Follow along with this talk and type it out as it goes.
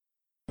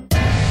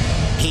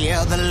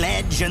Hear the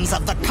legends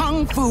of the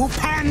Kung Fu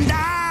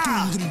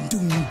Panda.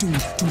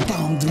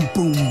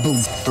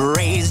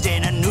 Raised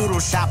in a noodle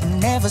shop,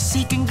 never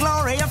seeking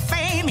glory or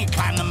fame, he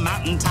climbed the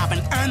mountaintop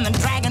and earned the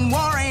Dragon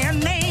Warrior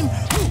name.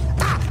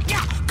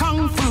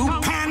 Kung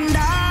Fu Panda.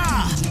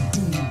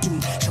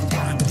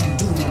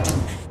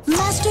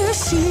 Master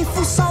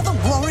Shifu saw the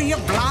warrior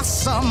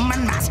blossom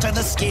and master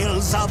the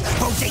skills of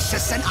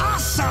bodacious and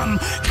awesome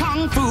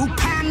Kung Fu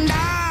Panda.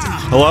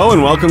 Hello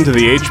and welcome to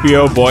the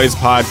HBO Boys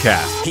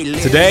Podcast.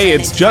 Today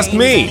it's just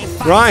me,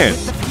 Ryan,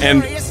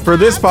 and for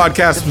this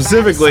podcast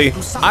specifically,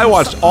 I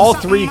watched all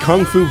three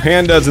Kung Fu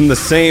Pandas in the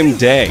same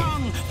day.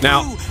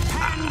 Now,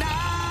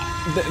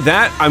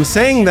 I'm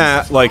saying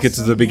that like it's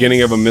the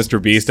beginning of a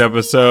Mr. Beast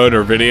episode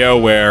or video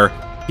where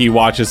he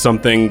watches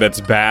something that's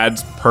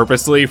bad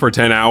purposely for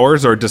 10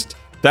 hours, or just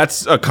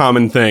that's a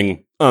common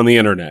thing on the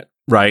internet,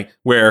 right?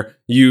 Where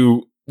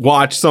you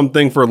watch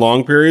something for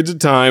long periods of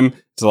time.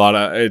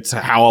 It's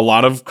how a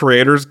lot of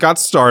creators got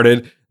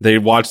started. They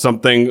watch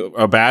something,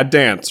 a bad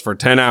dance for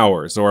 10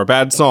 hours or a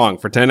bad song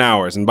for 10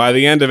 hours. And by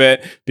the end of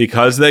it,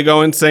 because they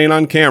go insane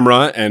on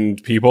camera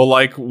and people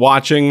like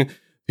watching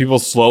people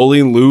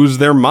slowly lose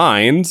their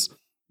minds,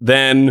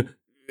 then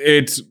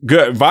it's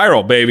good.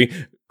 Viral, baby.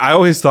 I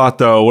always thought,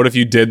 though, what if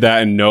you did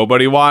that and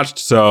nobody watched?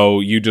 So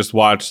you just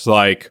watched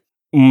like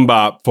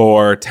Mbop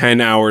for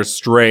 10 hours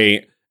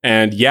straight.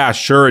 And yeah,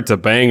 sure, it's a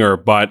banger,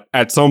 but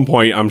at some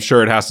point, I'm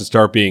sure it has to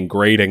start being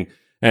grating.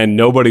 And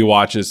nobody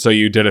watches, so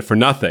you did it for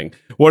nothing.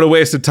 What a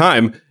waste of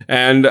time,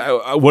 and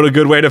what a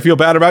good way to feel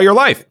bad about your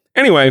life.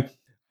 Anyway,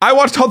 I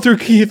watched all three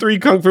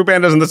Kung Fu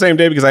Pandas on the same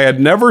day because I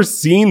had never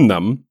seen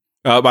them.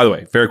 By the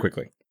way, very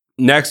quickly,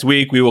 next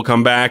week we will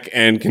come back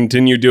and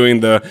continue doing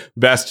the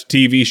best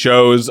TV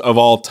shows of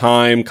all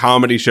time,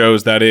 comedy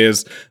shows, that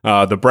is.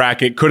 The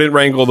bracket couldn't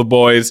wrangle the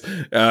boys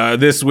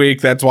this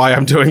week. That's why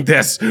I'm doing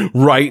this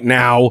right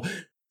now.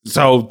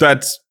 So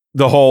that's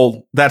the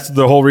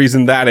whole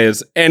reason that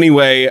is.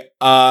 Anyway,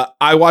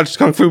 I watched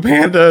Kung Fu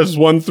Pandas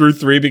 1 through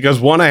 3 because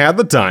 1, I had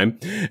the time,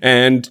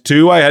 and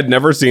 2, I had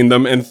never seen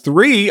them, and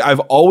 3, I've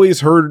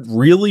always heard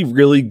really,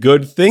 really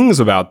good things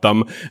about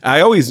them.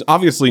 I always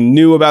obviously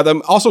knew about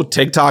them. Also,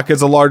 TikTok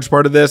is a large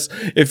part of this.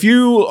 If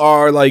you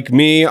are like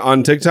me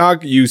on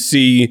TikTok, you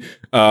see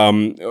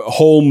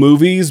whole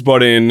movies,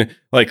 but in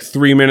like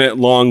 3-minute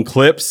long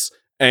clips.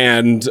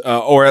 And,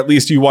 or at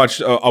least you watch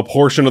a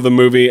portion of the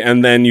movie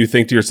and then you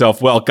think to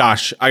yourself, well,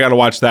 gosh, I got to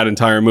watch that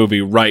entire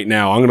movie right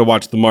now. I'm going to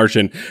watch The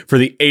Martian for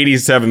the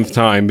 87th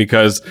time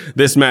because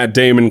this Matt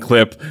Damon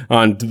clip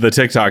on the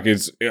TikTok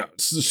is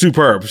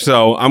superb.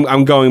 So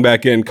I'm going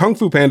back in. Kung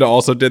Fu Panda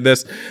also did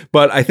this,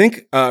 but I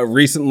think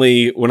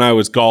recently when I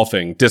was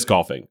golfing, disc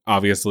golfing,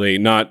 obviously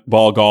not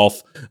ball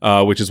golf,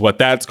 which is what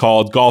that's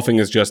called. Golfing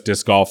is just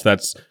disc golf.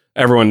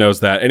 Everyone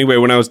knows that. Anyway,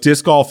 when I was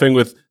disc golfing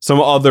with some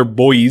other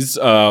boys,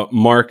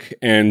 Mark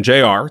and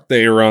JR,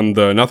 they were on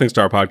the Nothing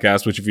Star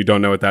podcast, which if you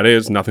don't know what that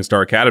is, Nothing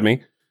Star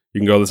Academy,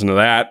 you can go listen to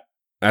that.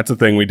 That's a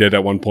thing we did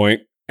at one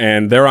point.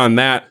 And they're on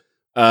that.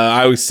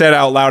 I said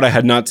out loud I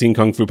had not seen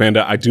Kung Fu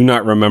Panda. I do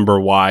not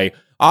remember why.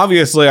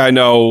 Obviously, I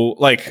know,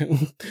 like...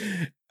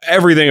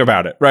 everything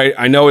about it, right?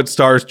 I know it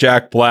stars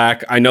Jack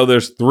Black. I know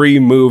there's 3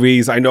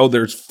 movies. I know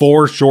there's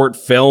 4 short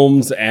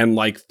films and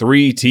like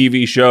 3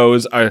 TV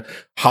shows.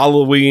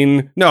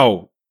 Halloween.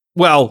 No.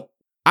 Well,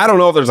 I don't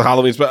know if there's a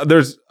Halloween, but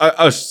there's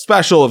a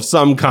special of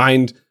some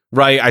kind,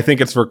 right? I think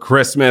it's for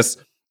Christmas.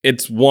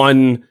 It's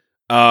won,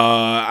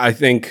 I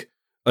think,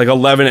 like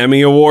 11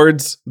 Emmy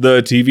Awards,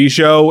 the TV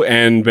show,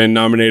 and been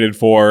nominated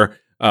for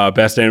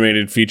Best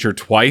Animated Feature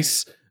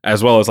twice,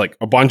 as well as like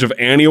a bunch of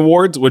Annie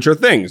Awards, which are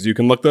things. You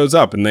can look those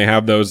up and they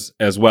have those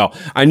as well.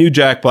 I knew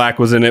Jack Black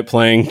was in it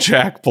playing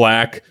Jack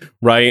Black,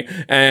 right?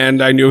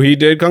 And I knew he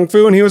did Kung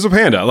Fu and he was a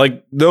panda.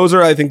 Like those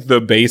are, I think, the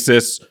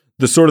basis,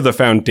 the sort of the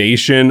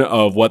foundation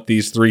of what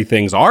these 3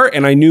 things are.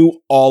 And I knew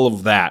all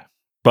of that.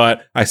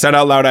 But I said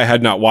out loud I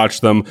had not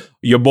watched them.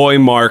 Your boy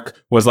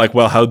Mark was like,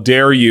 well, how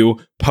dare you?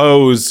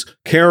 Poe's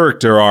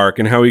character arc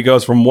and how he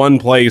goes from one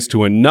place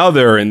to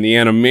another in the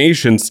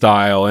animation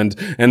style and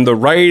the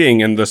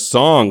writing and the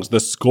songs, the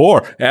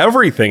score,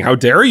 everything. How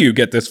dare you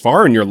get this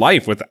far in your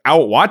life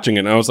without watching it?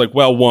 And I was like,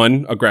 well,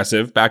 1,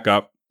 aggressive, back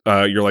up.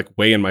 You're like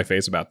way in my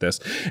face about this.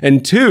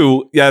 And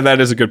 2, yeah,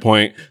 that is a good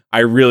point. I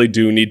really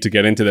do need to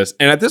get into this.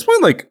 And at this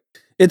point, like,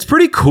 it's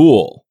pretty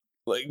cool.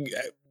 Like,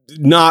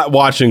 not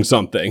watching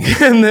something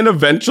and then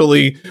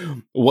eventually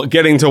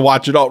getting to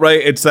watch it all, right?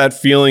 It's that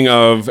feeling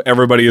of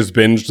everybody has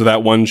binged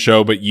that one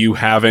show, but you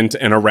haven't,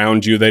 and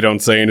around you, they don't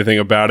say anything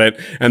about it.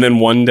 And then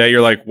one day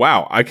you're like,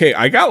 wow, okay,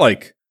 I got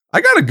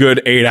a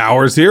good 8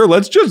 hours here.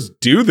 Let's just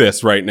do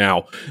this right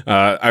now.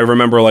 I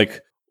remember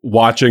like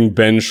watching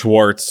Ben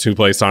Schwartz, who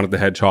plays Sonic the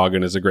Hedgehog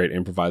and is a great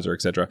improviser,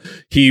 etc.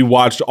 He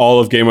watched all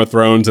of Game of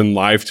Thrones and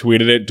live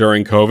tweeted it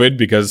during COVID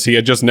because he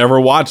had just never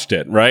watched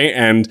it, right?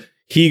 And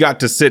he got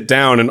to sit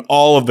down and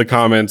all of the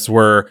comments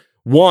were,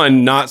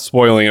 1, not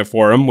spoiling it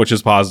for him, which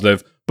is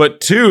positive.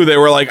 But 2, they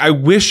were like, I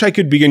wish I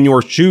could be in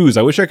your shoes.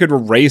 I wish I could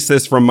erase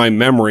this from my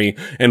memory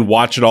and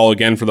watch it all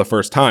again for the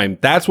first time.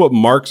 That's what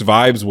Mark's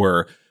vibes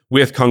were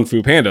with Kung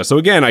Fu Panda. So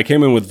again, I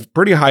came in with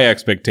pretty high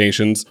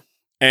expectations,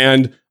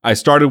 and I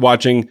started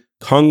watching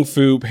Kung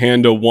Fu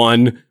Panda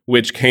 1,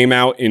 which came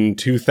out in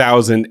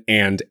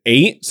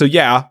 2008. So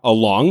yeah, a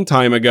long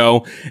time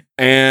ago.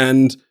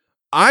 And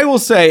I will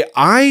say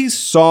I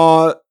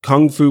saw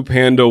Kung Fu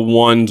Panda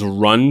 1's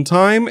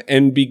runtime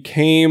and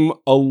became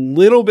a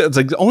little bit, it's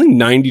like only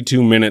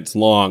 92 minutes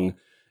long.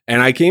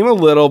 And I came a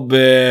little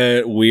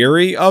bit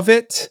weary of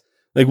it.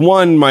 Like,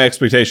 one, my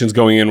expectations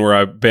going in were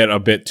a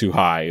bit too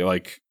high.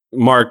 Like,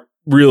 Mark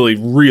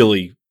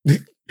really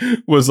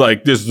was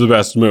like, this is the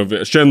best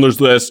movie. Schindler's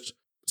List,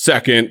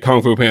 second,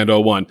 Kung Fu Panda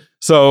 1.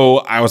 So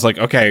I was like,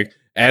 okay.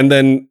 And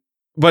then,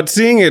 but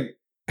seeing it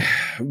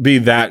be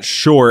that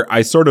short,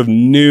 I sort of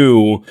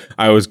knew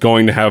I was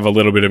going to have a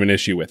little bit of an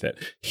issue with it.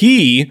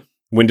 He,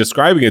 when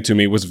describing it to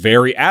me, was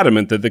very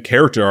adamant that the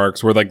character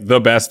arcs were like the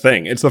best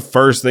thing. It's the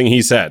first thing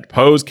he said,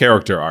 Poe's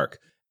character arc.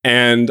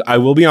 And I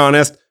will be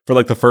honest, for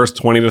like the first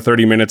 20 to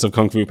 30 minutes of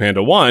Kung Fu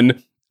Panda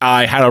 1,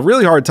 I had a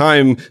really hard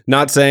time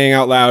not saying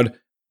out loud,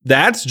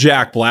 that's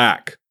Jack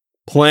Black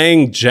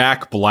playing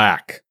Jack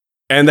Black.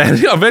 And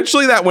then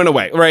eventually that went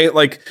away, right?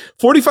 Like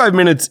 45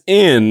 minutes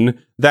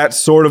in, that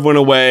sort of went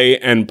away,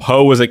 and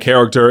Poe was a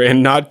character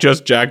and not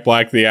just Jack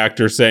Black, the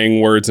actor,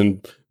 saying words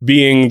and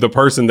being the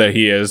person that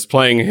he is,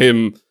 playing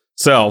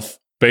himself,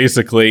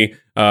 basically,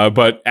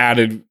 but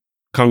added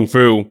Kung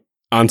Fu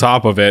on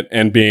top of it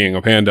and being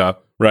a panda,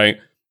 right?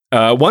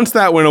 Once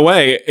that went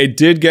away, it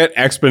did get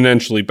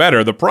exponentially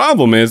better. The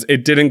problem is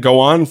it didn't go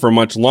on for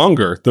much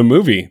longer. The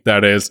movie,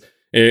 that is.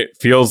 It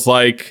feels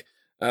like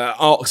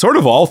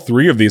all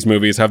three of these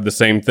movies have the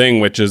same thing,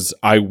 which is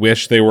I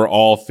wish they were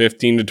all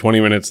 15 to 20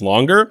 minutes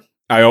longer.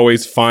 I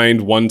always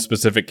find one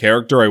specific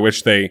character I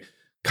wish they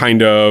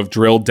kind of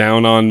drilled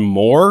down on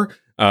more.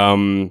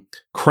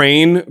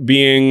 Crane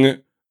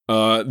being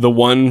the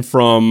one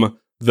from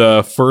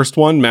the first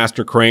one,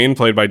 Master Crane,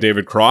 played by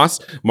David Cross.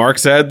 Mark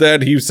said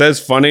that he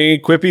says funny,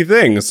 quippy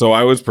things, so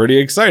I was pretty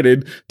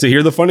excited to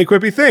hear the funny,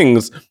 quippy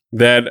things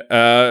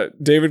that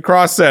David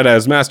Cross said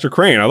as Master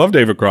Crane. I love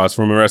David Cross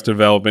from Arrested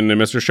Development and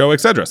Mr. Show,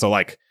 etc. So,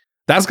 like,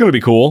 that's going to be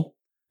cool.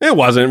 It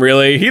wasn't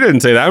really. He didn't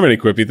say that many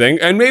quippy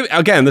things. And maybe,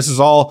 again, this is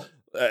all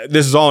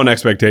an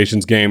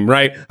expectations game,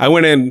 right? I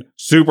went in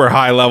super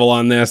high level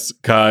on this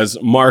because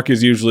Mark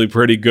is usually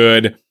pretty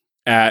good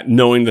at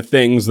knowing the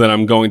things that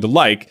I'm going to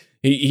like.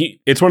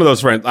 It's one of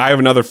those friends. I have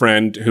another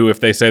friend who, if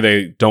they say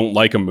they don't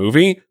like a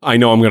movie, I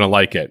know I'm going to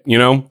like it. You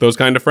know, those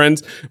kind of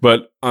friends.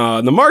 But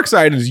the Mark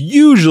side is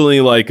usually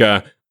like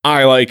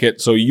I like it,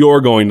 so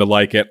you're going to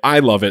like it. I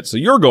love it, so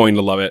you're going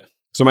to love it.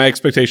 So my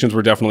expectations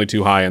were definitely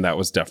too high, and that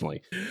was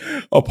definitely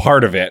a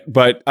part of it.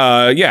 But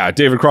yeah,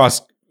 David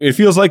Cross, it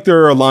feels like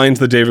there are lines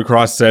that David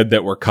Cross said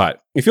that were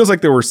cut. It feels like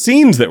there were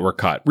scenes that were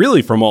cut,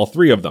 really, from all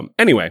three of them.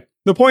 Anyway,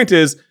 the point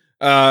is,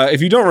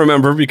 if you don't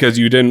remember because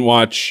you didn't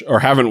watch or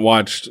haven't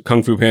watched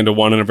Kung Fu Panda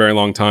 1 in a very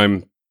long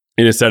time,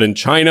 it is set in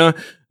China.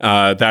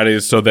 That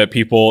is so that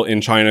people in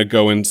China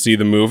go and see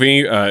the movie.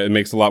 It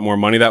makes a lot more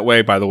money that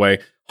way. By the way,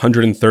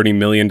 $130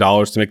 million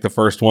to make the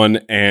first one,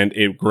 and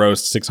it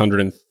grossed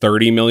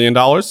 $630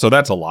 million. So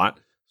that's a lot.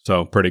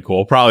 So pretty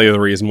cool. Probably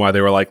the reason why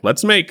they were like,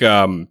 let's make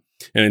an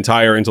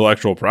entire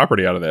intellectual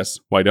property out of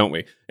this. Why don't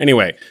we?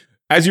 Anyway,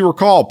 as you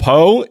recall,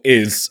 Poe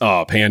is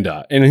a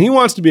panda, and he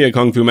wants to be a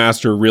kung fu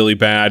master really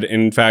bad.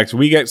 In fact,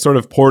 we get sort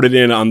of ported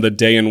in on the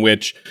day in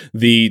which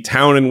the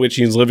town in which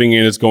he's living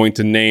in is going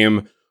to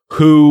name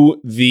who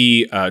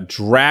the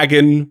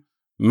dragon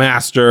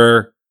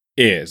master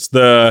is.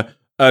 The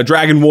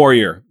dragon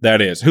warrior, that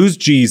is. Who's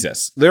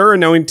Jesus? They're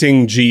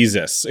anointing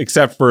Jesus,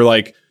 except for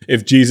like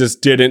if Jesus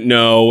didn't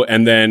know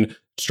and then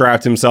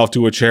strapped himself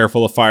to a chair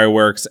full of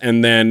fireworks,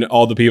 and then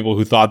all the people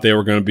who thought they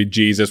were going to be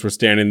Jesus were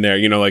standing there,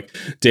 you know, like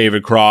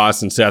David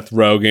Cross and Seth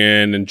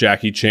Rogen and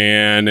Jackie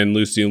Chan and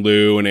Lucy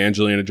Liu and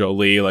Angelina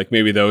Jolie, like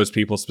maybe those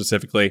people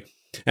specifically.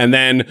 And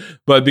then,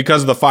 but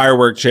because of the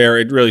firework chair,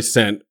 it really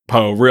sent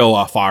Poe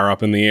real fire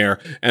up in the air.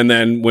 And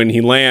then when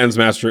he lands,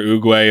 Master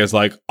Oogway is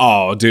like,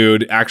 oh,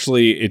 dude,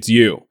 actually, it's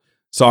you.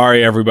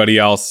 Sorry, everybody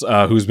else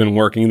who's been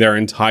working their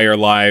entire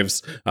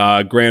lives.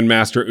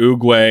 Grandmaster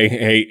Oogway,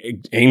 a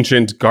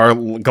ancient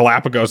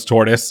Galapagos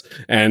tortoise,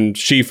 and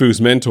Shifu's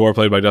mentor,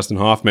 played by Dustin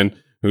Hoffman,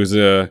 who's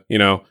a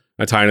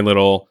tiny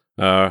little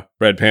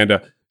red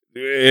panda,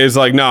 is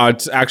like, no,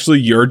 it's actually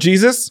you're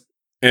Jesus.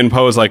 And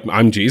Poe is like,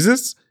 I'm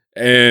Jesus.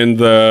 And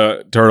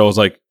the turtle is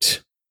like,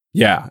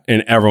 yeah,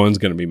 and everyone's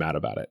going to be mad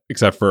about it,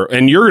 except for,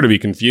 and you're going to be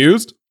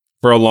confused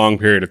for a long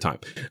period of time.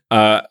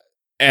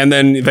 And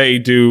then they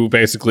do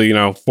basically,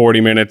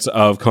 40 minutes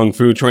of kung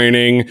fu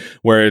training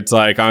where it's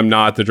like, I'm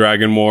not the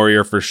dragon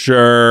warrior for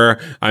sure.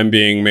 I'm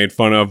being made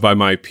fun of by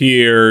my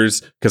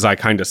peers because I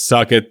kind of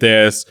suck at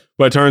this.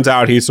 But it turns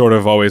out he's sort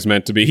of always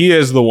meant to be. He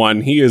is the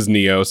one. He is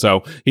Neo.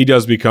 So he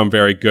does become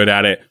very good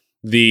at it.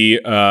 The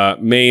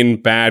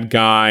main bad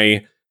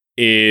guy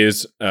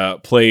is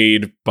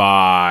played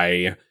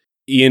by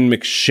Ian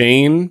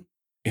McShane,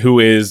 who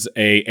is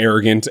a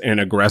arrogant and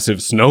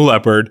aggressive snow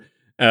leopard.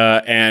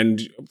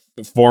 And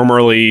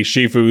formerly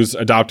Shifu's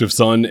adoptive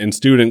son and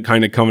student,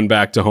 kind of coming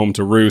back to home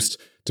to roost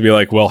to be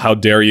like, well, how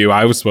dare you?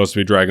 I was supposed to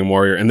be Dragon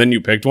Warrior. And then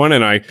you picked one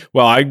and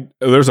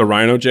there's a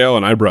rhino jail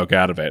and I broke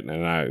out of it.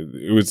 And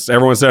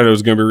everyone said it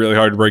was going to be really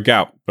hard to break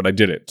out, but I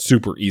did it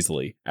super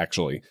easily,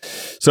 actually.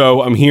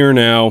 So I'm here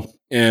now.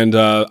 And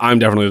I'm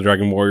definitely the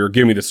Dragon Warrior.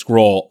 Give me the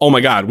scroll. Oh my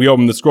God, we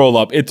opened the scroll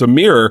up. It's a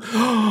mirror.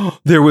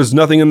 There was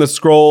nothing in the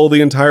scroll the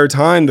entire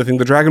time. The thing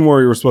the Dragon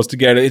Warrior was supposed to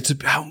get. It's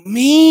about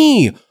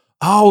me.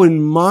 Oh,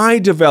 and my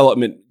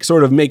development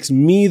sort of makes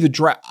me the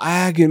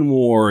Dragon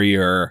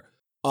Warrior.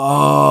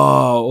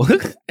 Oh,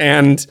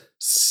 and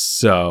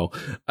so,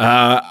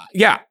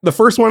 the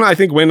first one I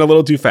think went a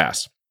little too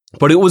fast.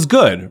 But it was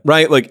good,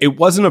 right? Like, it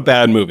wasn't a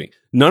bad movie.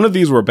 None of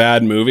these were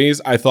bad movies.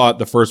 I thought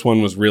the first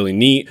one was really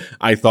neat.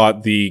 I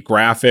thought the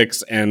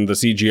graphics and the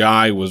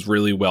CGI was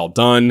really well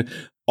done.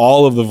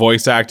 All of the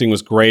voice acting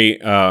was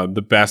great.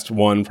 The best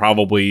one,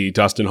 probably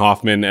Dustin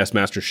Hoffman as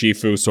Master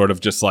Shifu, sort of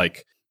just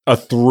like a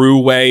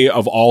throughway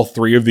of all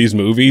three of these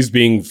movies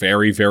being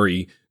very,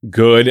 very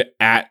good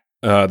at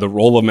the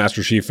role of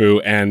Master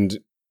Shifu, and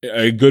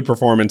a good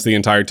performance the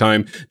entire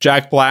time.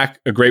 Jack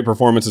Black, a great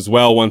performance as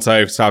well. Once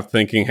I stopped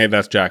thinking, hey,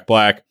 that's Jack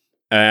Black.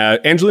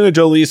 Angelina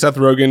Jolie, Seth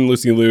Rogen,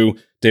 Lucy Liu,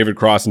 David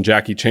Cross, and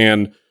Jackie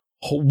Chan,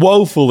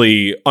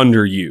 woefully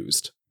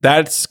underused.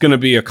 That's going to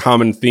be a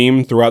common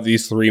theme throughout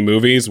these three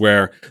movies,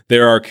 where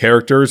there are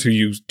characters who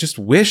you just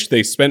wish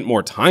they spent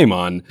more time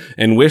on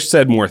and wish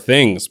said more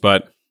things.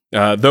 But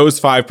those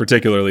five,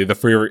 particularly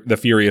the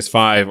Furious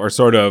Five, are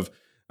sort of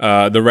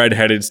the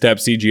redheaded step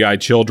CGI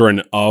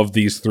children of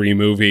these three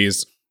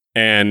movies.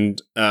 And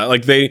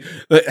they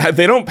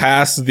don't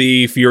pass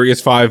the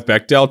Furious Five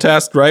Bechdel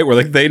test, right?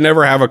 Where they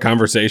never have a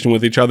conversation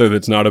with each other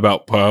that's not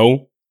about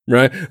Poe,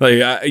 right?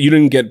 You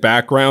didn't get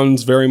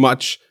backgrounds very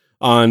much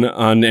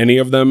on any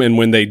of them, and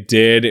when they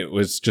did, it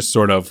was just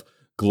sort of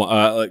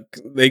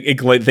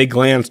they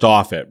glanced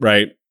off it,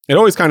 right? It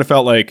always kind of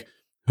felt like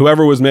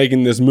whoever was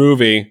making this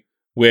movie,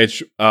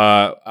 which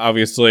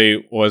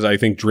obviously was, I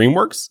think,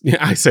 DreamWorks.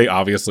 Yeah, I say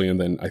obviously, and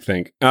then I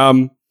think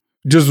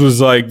just was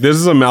like, this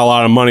is a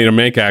lot of money to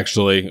make,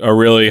 actually. A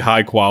really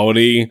high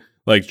quality,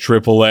 like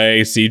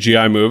AAA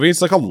CGI movie.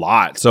 It's like a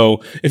lot.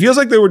 So it feels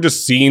like they were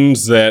just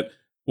scenes that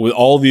with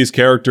all these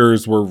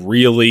characters were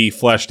really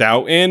fleshed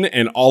out in,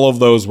 and all of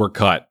those were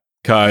cut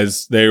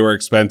because they were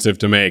expensive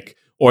to make,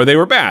 or they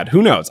were bad.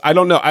 Who knows? I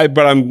don't know.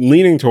 But I'm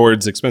leaning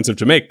towards expensive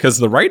to make because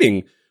the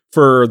writing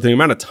for the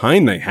amount of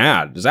time they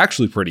had is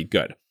actually pretty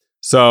good.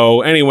 So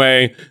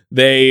anyway,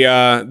 they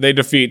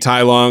defeat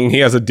Tai Lung. He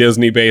has a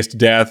Disney-based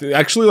death.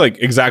 Actually, like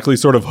exactly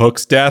sort of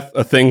Hook's death.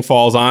 A thing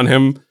falls on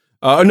him.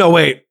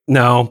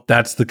 No,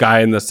 that's the guy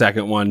in the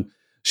second one.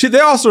 They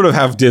all sort of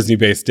have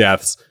Disney-based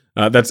deaths.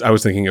 I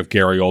was thinking of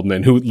Gary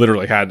Oldman, who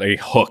literally had a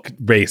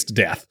Hook-based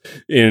death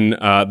in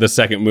the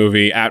second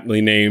movie,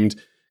 aptly named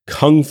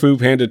Kung Fu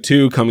Panda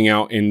 2, coming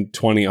out in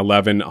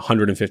 2011.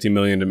 $150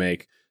 million to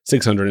make,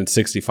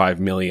 $665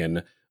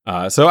 million.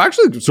 So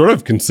actually, sort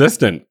of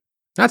consistent.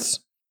 That's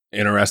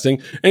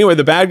interesting. Anyway,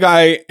 the bad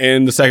guy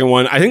in the second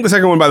one, I think the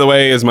second one, by the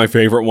way, is my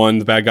favorite one.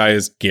 The bad guy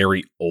is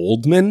Gary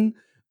Oldman,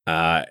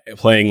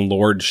 playing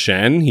Lord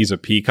Shen. He's a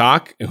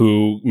peacock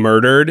who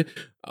murdered,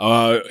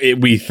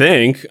 we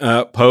think,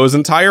 Poe's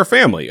entire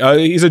family.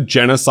 He's a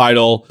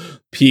genocidal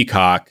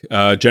peacock.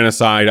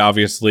 Genocide,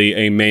 obviously,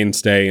 a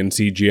mainstay in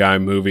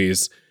CGI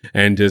movies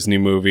and Disney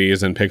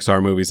movies and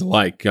Pixar movies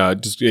alike.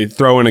 Just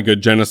throw in a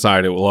good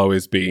genocide, it will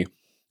always be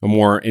a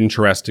more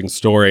interesting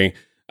story.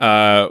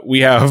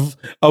 We have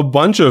a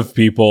bunch of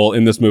people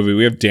in this movie.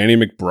 We have Danny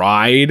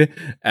McBride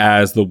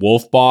as the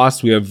wolf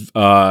boss. We have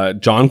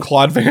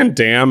Jean-Claude Van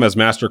Damme as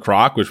Master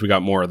Croc, which we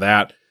got more of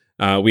that.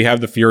 We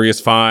have the Furious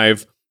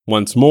Five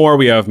once more.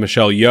 We have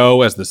Michelle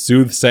Yeoh as the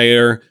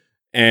soothsayer.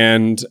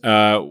 And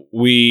but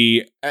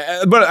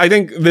I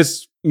think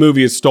this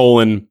movie is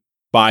stolen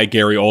by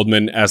Gary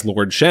Oldman as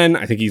Lord Shen.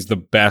 I think he's the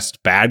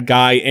best bad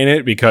guy in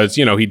it because,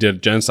 he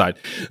did genocide.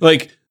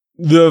 Like,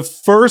 the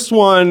first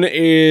one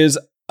is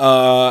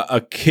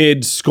a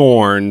kid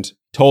scorned,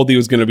 told he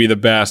was going to be the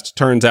best.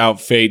 Turns out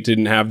fate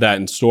didn't have that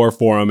in store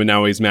for him, and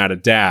now he's mad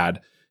at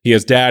dad. He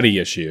has daddy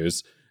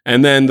issues.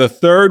 And then the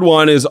third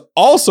one is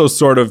also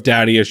sort of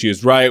daddy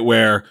issues, right?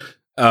 Where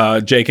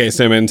J.K.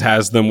 Simmons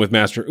has them with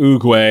Master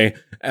Oogway.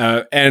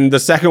 And the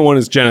second one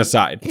is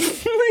genocide.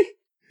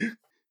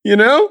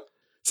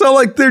 So,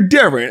 like, they're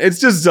different. It's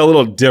just a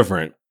little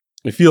different.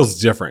 It feels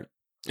different.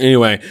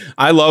 Anyway,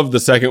 I love the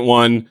second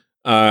one.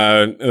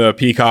 The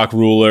peacock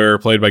ruler,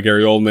 played by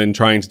Gary Oldman,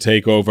 trying to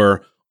take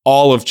over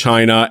all of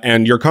China,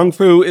 and your kung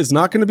fu is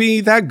not going to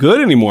be that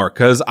good anymore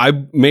because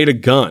I made a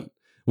gun.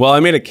 Well,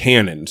 I made a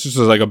cannon. It's just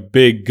like a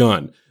big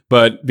gun.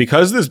 But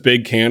because this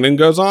big cannon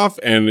goes off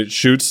and it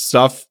shoots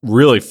stuff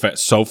really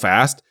so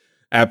fast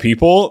at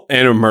people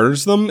and it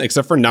murders them,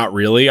 except for not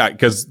really,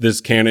 because this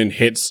cannon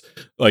hits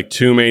like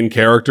two main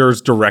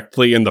characters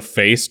directly in the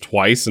face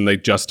twice and they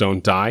just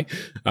don't die.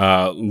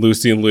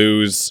 Lucy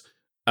Liu's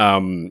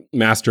that's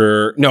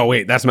Master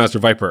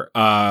Viper.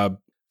 Angelina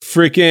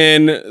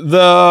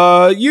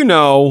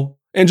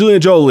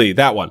Jolie,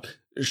 that one.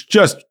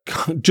 just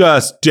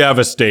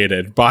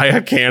devastated by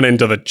a cannon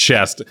to the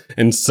chest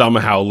and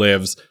somehow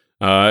lives.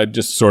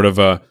 Just sort of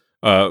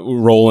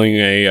rolling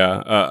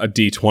a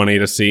d20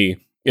 to see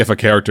if a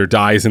character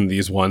dies in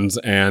these ones.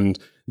 And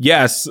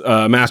yes,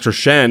 Master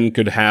Shen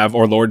could have,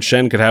 or Lord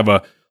Shen could have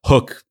a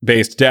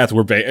hook-based death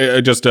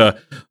where just a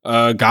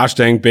gosh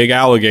dang big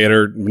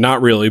alligator,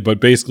 not really, but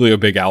basically a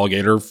big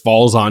alligator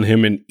falls on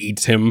him and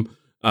eats him.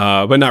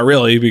 But not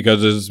really,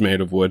 because it's made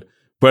of wood.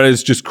 But it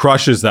just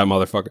crushes that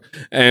motherfucker.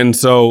 And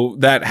so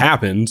that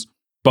happens.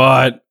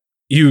 But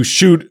you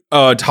shoot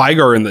a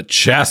tiger in the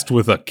chest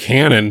with a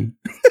cannon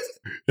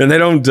and they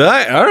don't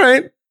die. All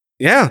right.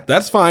 Yeah,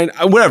 that's fine.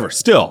 Whatever.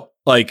 Still,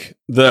 like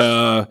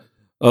the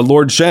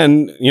Lord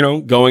Shen,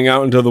 going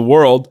out into the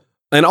world.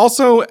 And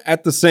also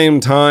at the same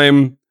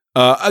time,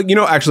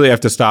 actually I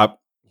have to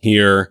stop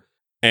here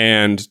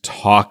and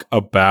talk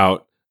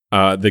about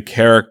the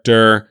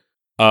character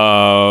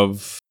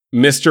of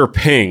Mr.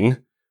 Ping,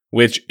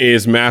 which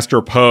is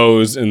Master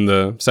Po's in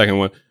the second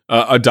one,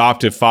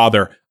 adoptive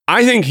father.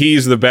 I think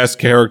he's the best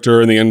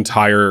character in the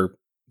entire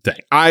thing.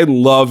 I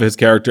love his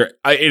character.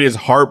 It is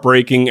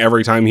heartbreaking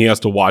every time he has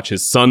to watch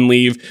his son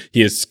leave.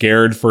 He is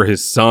scared for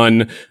his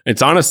son.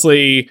 It's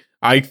honestly,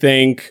 I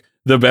think,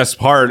 the best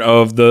part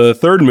of the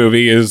third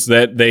movie is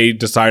that they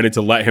decided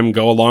to let him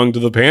go along to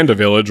the panda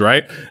village,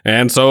 right?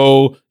 And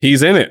so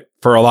he's in it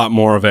for a lot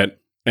more of it.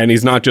 And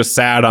he's not just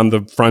sad on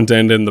the front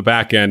end and the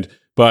back end,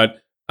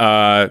 but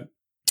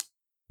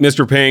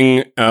Mr.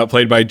 Ping,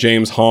 played by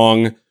James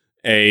Hong,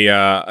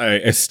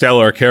 a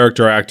stellar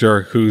character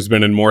actor who's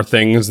been in more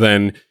things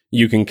than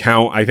you can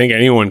count. I think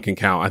anyone can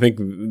count. I think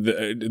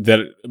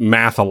that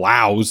math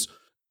allows.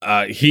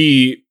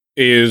 He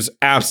is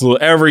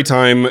absolute. Every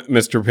time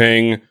Mr.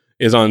 Ping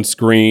is on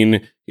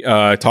screen,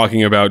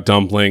 talking about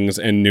dumplings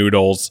and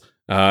noodles,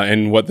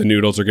 and what the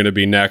noodles are going to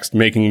be next,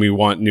 making me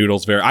want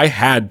noodles. I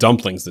had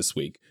dumplings this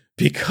week.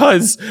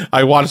 Because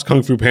I watched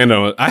Kung Fu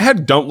Panda. I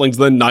had dumplings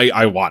the night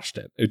I watched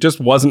it. It just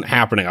wasn't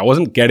happening. I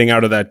wasn't getting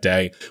out of that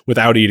day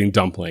without eating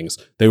dumplings.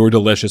 They were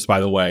delicious, by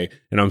the way,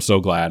 and I'm so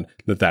glad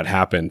that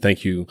happened.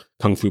 Thank you,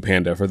 Kung Fu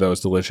Panda, for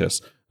those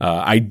delicious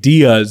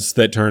ideas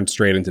that turned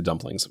straight into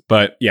dumplings.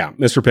 But yeah,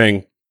 Mr.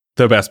 Ping,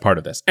 the best part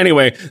of this.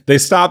 Anyway, they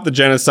stop the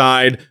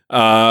genocide.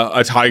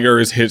 A tiger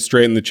is hit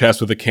straight in the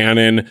chest with a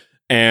cannon,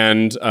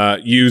 and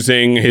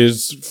using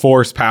his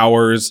force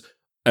powers,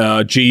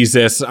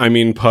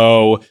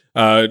 Po,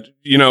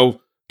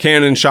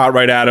 cannon shot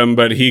right at him,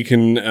 but he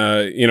can,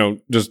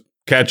 just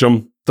catch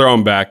him, throw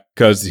him back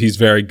because he's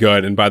very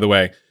good. And by the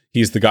way,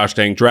 he's the gosh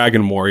dang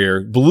dragon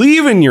warrior.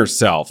 Believe in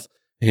yourself.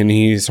 And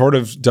he sort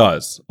of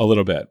does a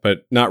little bit,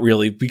 but not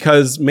really,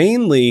 because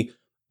mainly,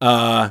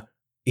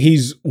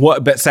 he's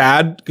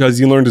sad because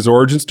he learned his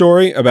origin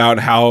story about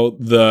how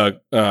the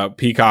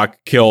peacock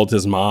killed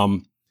his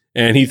mom.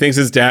 And he thinks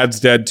his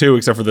dad's dead too,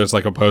 except for there's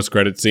like a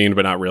post-credit scene,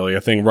 but not really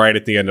a thing right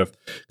at the end of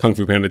Kung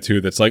Fu Panda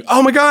 2 that's like,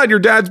 oh my God, your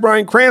dad's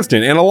Bryan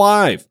Cranston and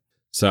alive.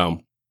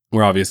 So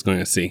we're obviously going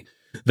to see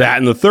that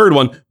in the third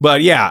one.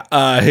 But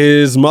yeah,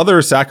 his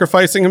mother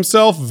sacrificing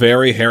himself,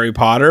 very Harry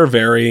Potter,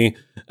 very,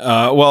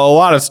 a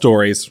lot of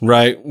stories,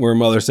 right? Where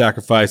mother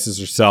sacrifices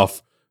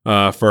herself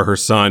for her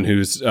son,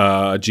 who's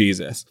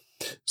Jesus.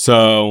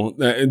 So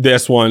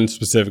this one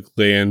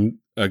specifically, and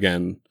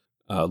again,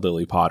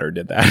 Lily Potter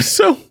did that.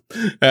 So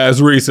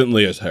as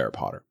recently as Harry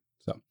Potter.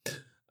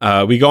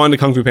 So we go on to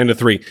Kung Fu Panda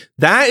 3.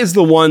 That is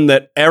the one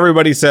that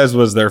everybody says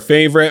was their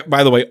favorite.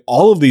 By the way,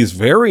 all of these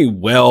very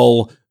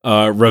well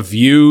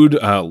reviewed,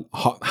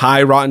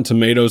 high Rotten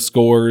Tomatoes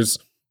scores.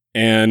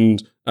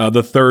 And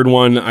the third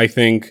one, I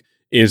think,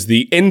 is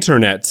the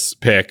internet's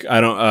pick.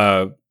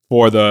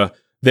 For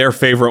their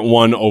favorite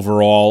one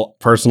overall.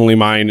 Personally,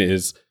 mine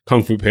is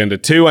Kung Fu Panda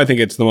 2. I think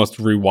it's the most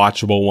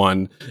rewatchable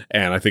one.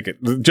 And I think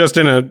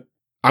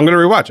I'm going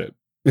to rewatch it.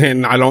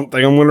 And I don't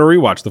think I'm going to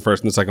rewatch the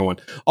first and the second one.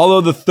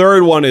 Although the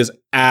third one is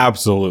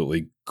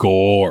absolutely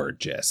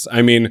gorgeous.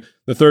 I mean,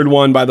 the third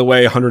one, by the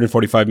way,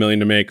 $145 million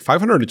to make,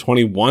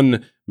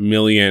 $521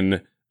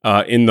 million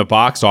in the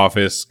box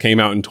office, came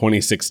out in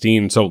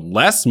 2016. So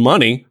less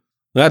money.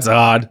 That's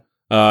odd.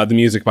 The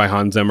music by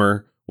Hans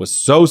Zimmer was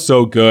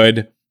so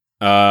good.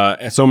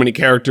 So many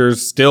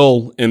characters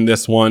still in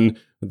this one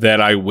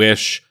that I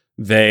wish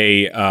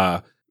they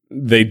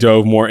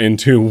dove more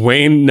into.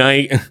 Wayne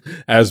Knight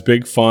as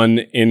Big Fun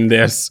in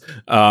this.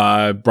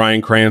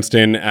 Bryan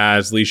Cranston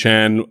as Li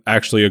Shan,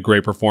 actually a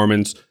great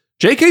performance.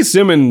 J.K.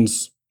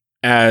 Simmons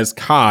as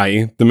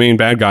Kai, the main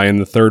bad guy in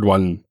the third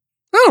one.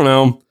 I don't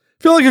know.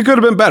 I feel like it could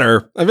have been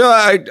better. I feel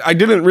like I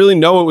didn't really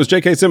know it was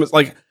J.K. Simmons.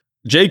 Like,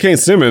 J.K.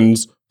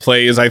 Simmons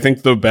plays, I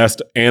think, the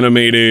best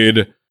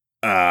animated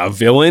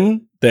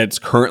villain that's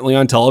currently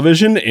on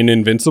television in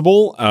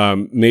Invincible.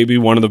 Maybe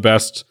one of the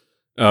best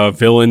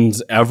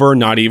villains ever,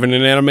 not even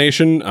in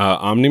animation,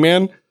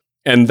 Omni-Man.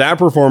 And that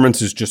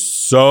performance is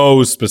just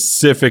so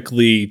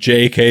specifically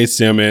J.K.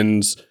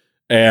 Simmons,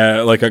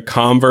 like a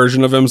calm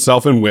version of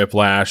himself in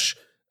Whiplash.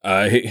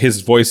 His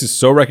voice is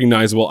so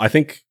recognizable. I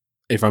think,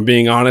 if I'm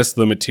being honest,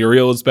 the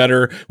material is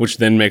better, which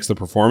then makes the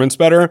performance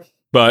better.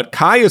 But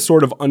Kai is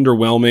sort of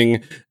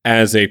underwhelming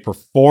as a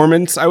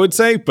performance, I would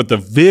say, but the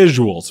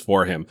visuals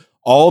for him,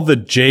 all the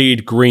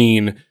jade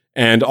green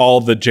and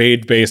all the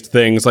jade-based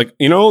things, like,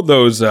 you know,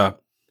 those,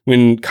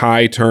 when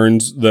Kai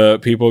turns the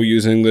people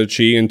using the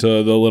chi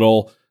into the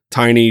little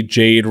tiny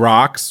jade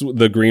rocks,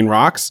 the green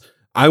rocks,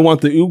 I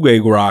want the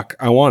Uwe rock.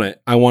 I want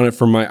it. I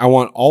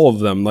want all of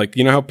them. Like,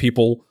 you know how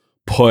people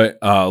put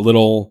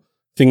little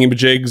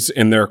thingamajigs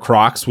in their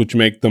Crocs, which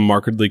make them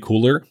markedly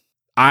cooler?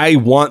 I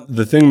want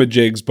the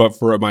thingamajigs, but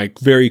for my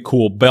very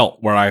cool belt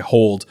where I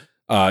hold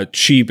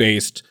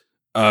chi-based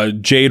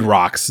jade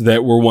rocks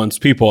that were once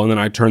people, and then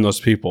I turn those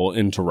people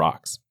into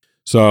rocks.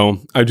 So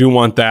I do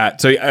want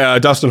that. So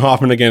Dustin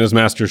Hoffman again as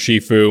Master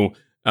Shifu,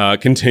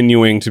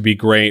 continuing to be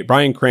great.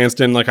 Bryan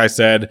Cranston, like I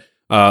said,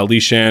 Li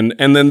Shan,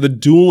 and then the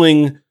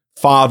dueling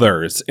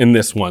fathers in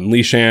this one,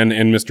 Li Shan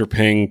and Mr.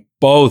 Ping,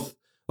 both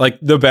like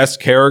the best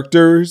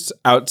characters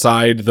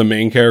outside the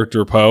main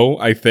character Po,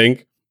 I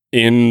think,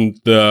 in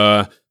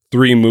the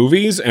 3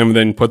 movies, and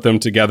then put them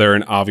together,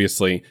 and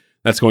obviously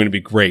that's going to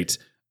be great.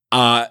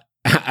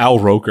 Al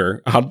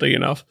Roker, oddly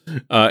enough,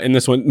 in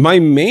this one. My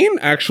main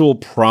actual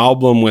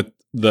problem with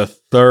the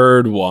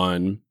third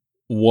one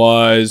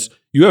was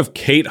you have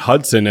Kate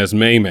Hudson as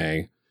Mei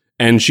Mei,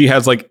 and she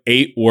has like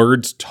 8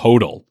 words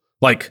total.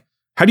 Like,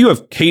 how do you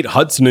have Kate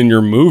Hudson in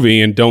your movie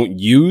and don't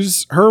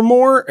use her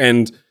more?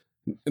 And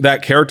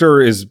that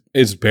character is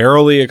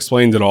barely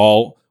explained at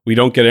all. We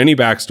don't get any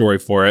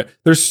backstory for it.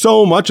 There's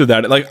so much of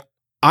that. Like,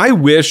 I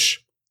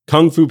wish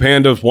Kung Fu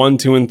Panda 1,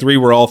 2, and 3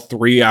 were all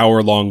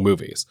 3-hour-long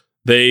movies.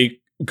 They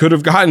could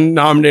have gotten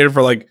nominated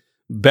for like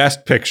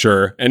Best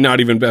Picture and not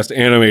even Best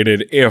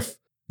Animated if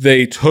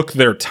they took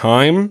their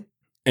time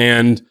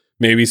and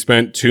maybe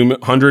spent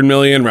 $200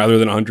 million rather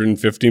than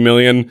 $150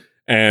 million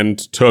and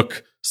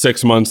took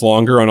 6 months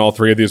longer on all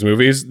 3 of these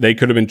movies. They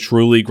could have been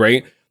truly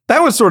great.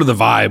 That was sort of the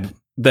vibe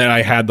that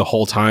I had the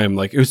whole time.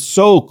 Like, it was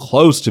so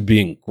close to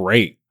being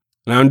great.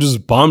 And I'm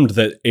just bummed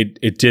that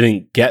it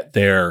didn't get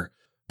there.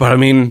 But I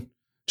mean,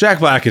 Jack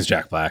Black is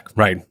Jack Black,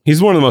 right?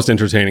 He's one of the most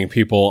entertaining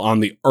people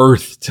on the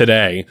earth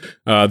today.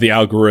 The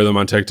algorithm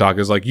on TikTok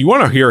is like, you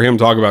want to hear him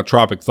talk about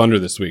Tropic Thunder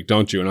this week,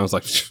 don't you? And I was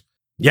like,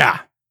 yeah,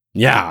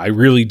 I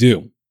really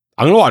do.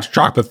 I'm going to watch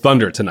Tropic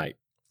Thunder tonight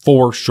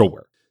for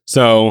sure.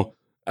 So,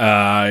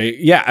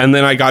 yeah. And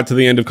then I got to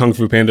the end of Kung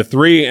Fu Panda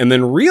 3 and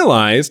then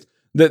realized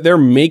that they're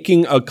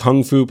making a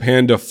Kung Fu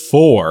Panda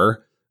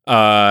 4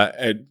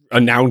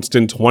 announced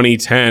in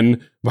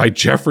 2010 by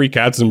Jeffrey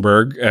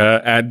Katzenberg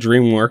at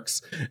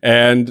DreamWorks.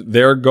 And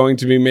they're going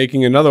to be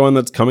making another one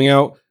that's coming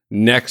out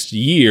next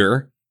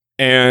year.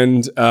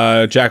 And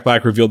Jack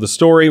Black revealed the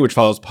story, which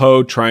follows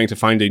Po trying to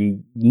find a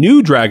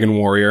new Dragon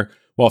Warrior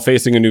while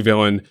facing a new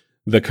villain,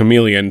 the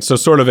Chameleon. So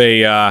sort of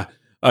a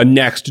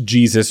next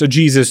Jesus, a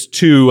Jesus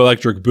 2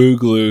 Electric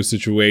Boogaloo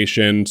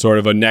situation, sort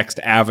of a next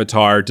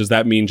Avatar. Does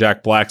that mean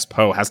Jack Black's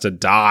Po has to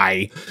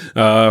die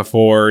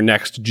for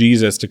next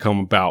Jesus to come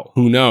about?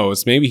 Who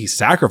knows? Maybe he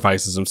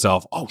sacrifices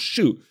himself. Oh,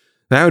 shoot.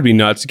 That would be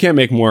nuts. You can't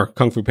make more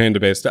Kung Fu Panda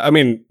based. I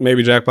mean,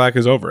 maybe Jack Black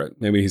is over it.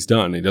 Maybe he's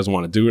done. He doesn't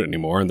want to do it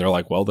anymore. And they're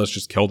like, well, let's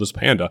just kill this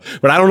panda.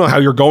 But I don't know how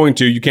you're going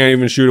to. You can't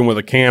even shoot him with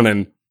a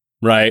cannon,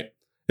 right?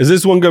 Is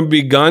this one going to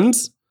be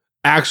guns?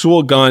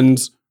 Actual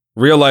guns?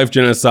 Real life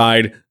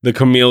genocide, the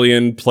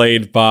Chameleon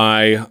played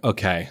by,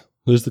 okay,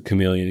 who's the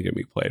Chameleon going to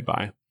be played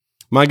by?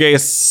 My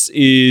guess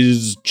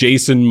is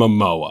Jason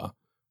Momoa,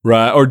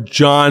 right? Or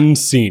John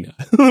Cena.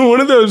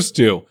 One of those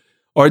two.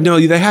 Or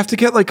no, they have to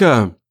get like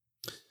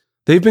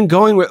they've been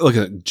going with, look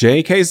at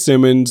J.K.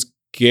 Simmons,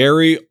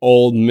 Gary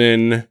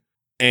Oldman,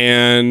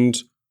 and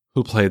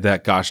who played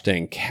that gosh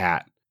dang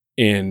cat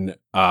in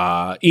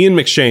Ian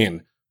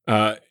McShane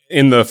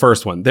in the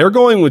first one. They're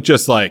going with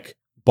just like,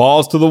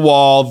 balls to the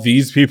wall,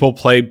 these people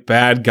play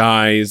bad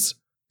guys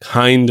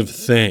kind of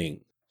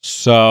thing.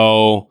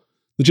 So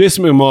the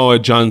Jason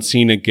Momoa, John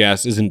Cena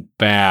guess isn't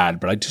bad,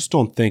 but I just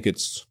don't think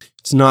it's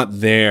not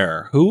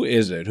there. Who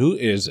is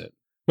it?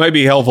 Might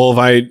be helpful if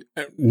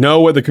I know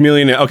what the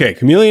Chameleon is. Okay,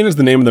 Chameleon is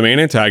the name of the main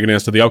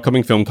antagonist of the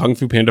upcoming film Kung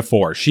Fu Panda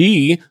 4.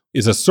 She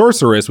is a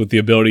sorceress with the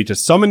ability to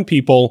summon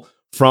people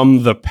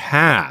from the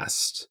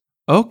past.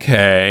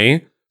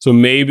 Okay, so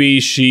maybe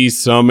she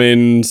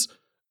summons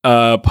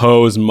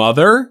Poe's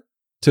mother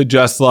to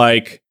just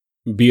like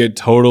be a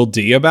total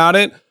D about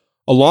it.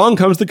 Along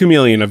comes the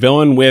Chameleon, a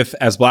villain with,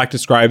 as Black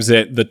describes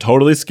it, the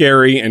totally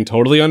scary and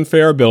totally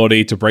unfair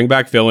ability to bring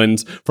back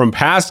villains from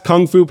past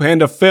Kung Fu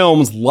Panda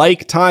films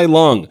like Tai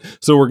Lung.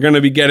 So we're going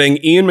to be getting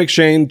Ian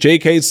McShane,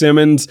 J.K.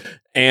 Simmons,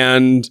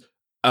 and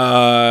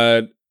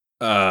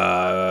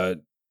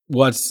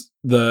what's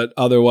the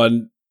other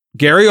one?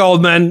 Gary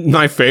Oldman,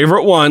 my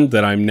favorite one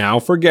that I'm now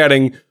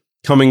forgetting,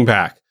 coming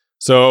back.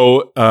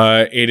 So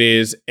it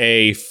is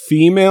a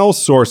female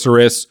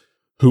sorceress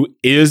who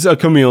is a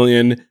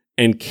chameleon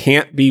and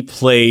can't be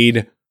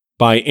played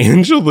by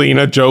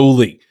Angelina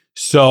Jolie.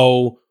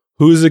 So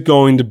who's it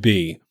going to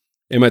be?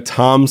 Emma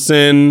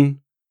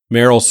Thompson,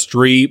 Meryl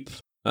Streep.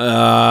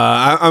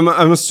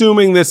 I'm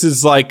assuming this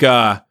is like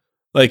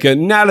like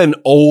not an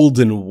old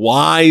and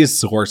wise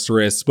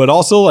sorceress, but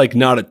also like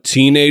not a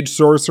teenage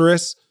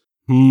sorceress.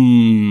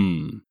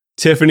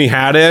 Tiffany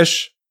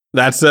Haddish.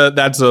 That's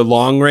a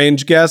long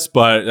range guess,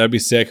 but that'd be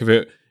sick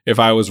if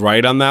I was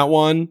right on that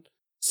one.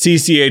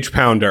 CCH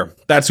Pounder.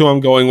 That's who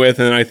I'm going with,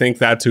 and I think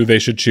that's who they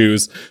should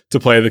choose to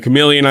play the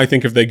chameleon. I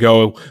think if they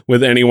go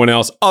with anyone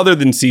else other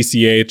than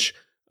CCH,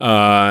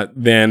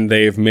 then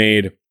they've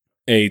made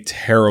a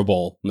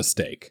terrible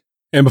mistake.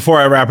 And before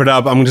I wrap it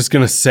up, I'm just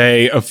going to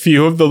say a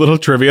few of the little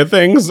trivia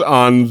things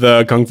on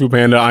the Kung Fu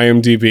Panda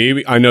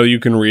IMDb. I know you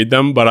can read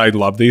them, but I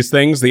love these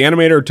things. The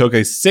animator took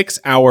a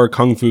 6-hour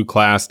Kung Fu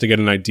class to get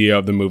an idea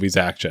of the movie's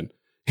action.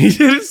 He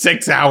did it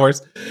 6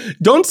 hours.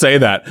 Don't say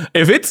that.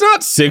 If it's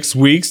not 6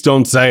 weeks,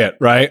 don't say it,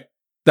 right?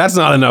 That's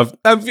not enough.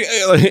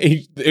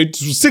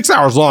 It's 6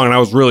 hours long, and I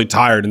was really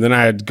tired, and then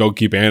I had to go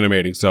keep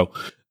animating, so...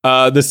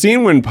 the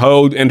scene when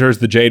Poe enters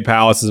the Jade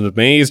Palace and is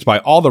amazed by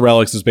all the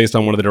relics is based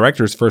on one of the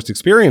director's first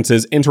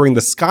experiences entering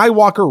the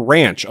Skywalker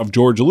Ranch of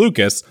George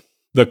Lucas,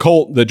 the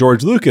cult that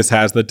George Lucas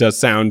has that does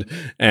sound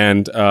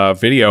and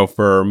video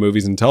for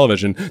movies and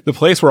television, the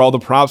place where all the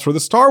props for the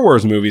Star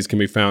Wars movies can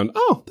be found.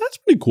 Oh, that's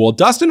pretty cool.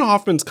 Dustin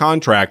Hoffman's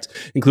contract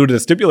included a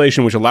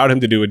stipulation which allowed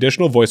him to do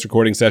additional voice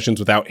recording sessions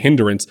without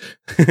hindrance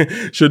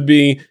should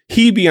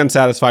he be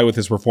unsatisfied with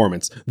his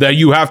performance. That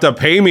you have to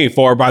pay me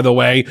for, by the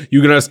way.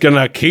 You're just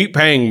gonna keep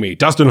paying me.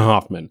 Dustin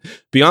Hoffman.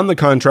 Beyond the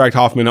contract,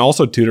 Hoffman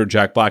also tutored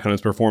Jack Black on his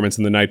performance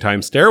in the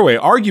nighttime stairway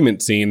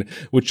argument scene,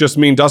 which just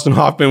means Dustin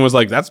Hoffman was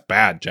like, that's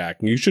bad, Jack.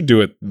 You should do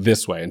it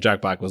this way. And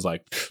Jack Black was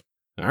like,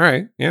 all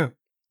right, yeah,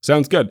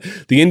 sounds good.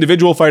 The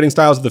individual fighting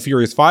styles of the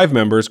Furious 5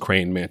 members,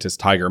 Crane, Mantis,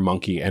 Tiger,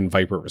 Monkey, and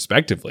Viper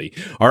respectively,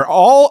 are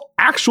all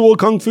actual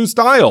Kung Fu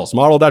styles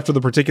modeled after the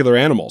particular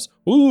animals.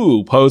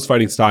 Ooh, Poe's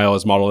fighting style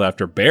is modeled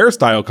after bear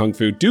style Kung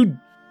Fu. Dude,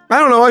 I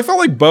don't know. I felt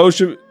like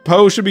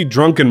Poe should be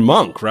Drunken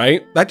Monk,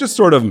 right? That just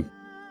sort of,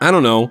 I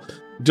don't know,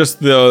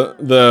 just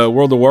the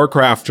World of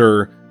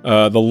Warcrafter,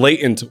 the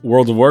latent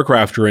World of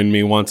Warcrafter in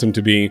me wants him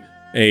to be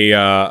a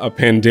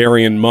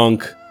Pandarian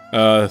monk,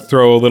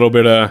 throw a little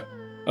bit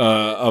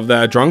of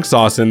that drunk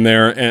sauce in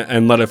there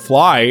and let it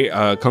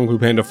fly. Kung Fu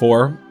Panda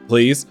 4,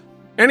 please.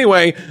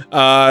 Anyway,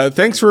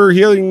 thanks for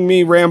hearing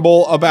me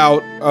ramble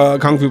about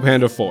Kung Fu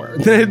Panda 4.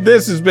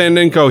 This has been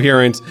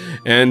incoherent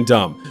and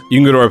dumb. You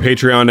can go to our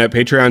Patreon at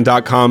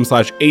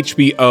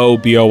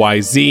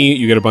patreon.com/HBOBOYZ.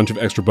 You get a bunch of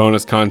extra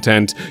bonus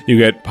content. You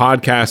get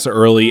podcasts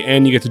early,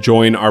 and you get to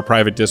join our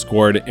private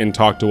Discord and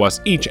talk to us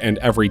each and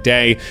every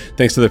day.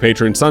 Thanks to the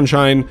patron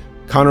Sunshine,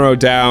 Connor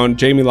O'Down,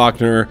 Jamie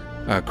Lochner,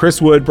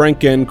 Chris Wood,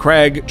 Brenkin,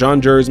 Craig,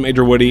 John Jers,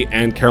 Major Woody,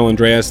 and Carol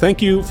Andreas.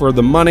 Thank you for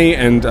the money,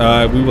 and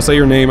we will say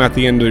your name at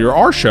the end of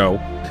our show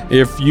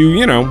if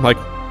you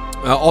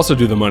also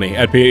do the money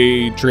at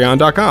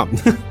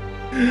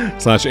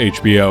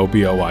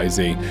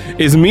patreon.com/HBOBOYZ.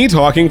 Is me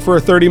talking for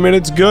 30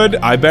 minutes good?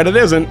 I bet it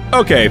isn't.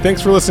 Okay,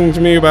 thanks for listening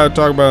to me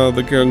talk about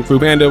the Kung Fu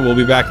Panda. We'll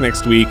be back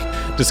next week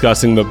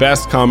discussing the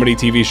best comedy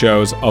TV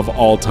shows of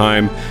all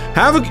time.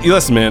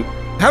 Listen, man,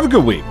 have a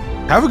good week.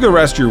 Have a good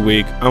rest of your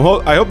week. I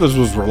hope this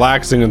was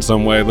relaxing in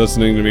some way,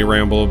 listening to me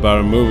ramble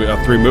about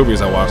 3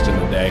 movies I watched in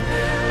a day.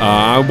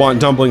 I want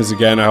dumplings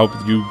again. I hope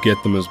you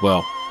get them as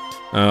well.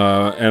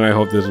 And I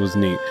hope this was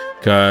neat.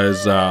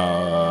 Because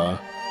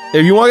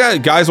if you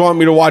guys want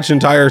me to watch an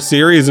entire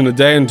series in a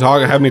day and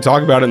have me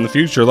talk about it in the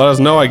future, let us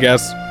know, I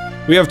guess.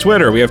 We have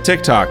Twitter, we have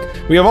TikTok,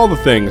 we have all the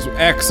things.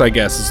 X, I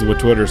guess, is what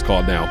Twitter's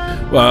called now.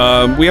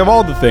 We have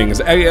all the things.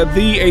 The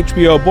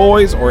HBO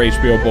Boys or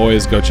HBO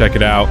Boys, go check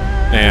it out.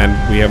 And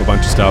we have a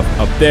bunch of stuff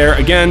up there.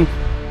 Again,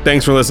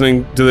 thanks for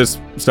listening to this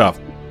stuff.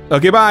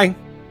 Okay, bye.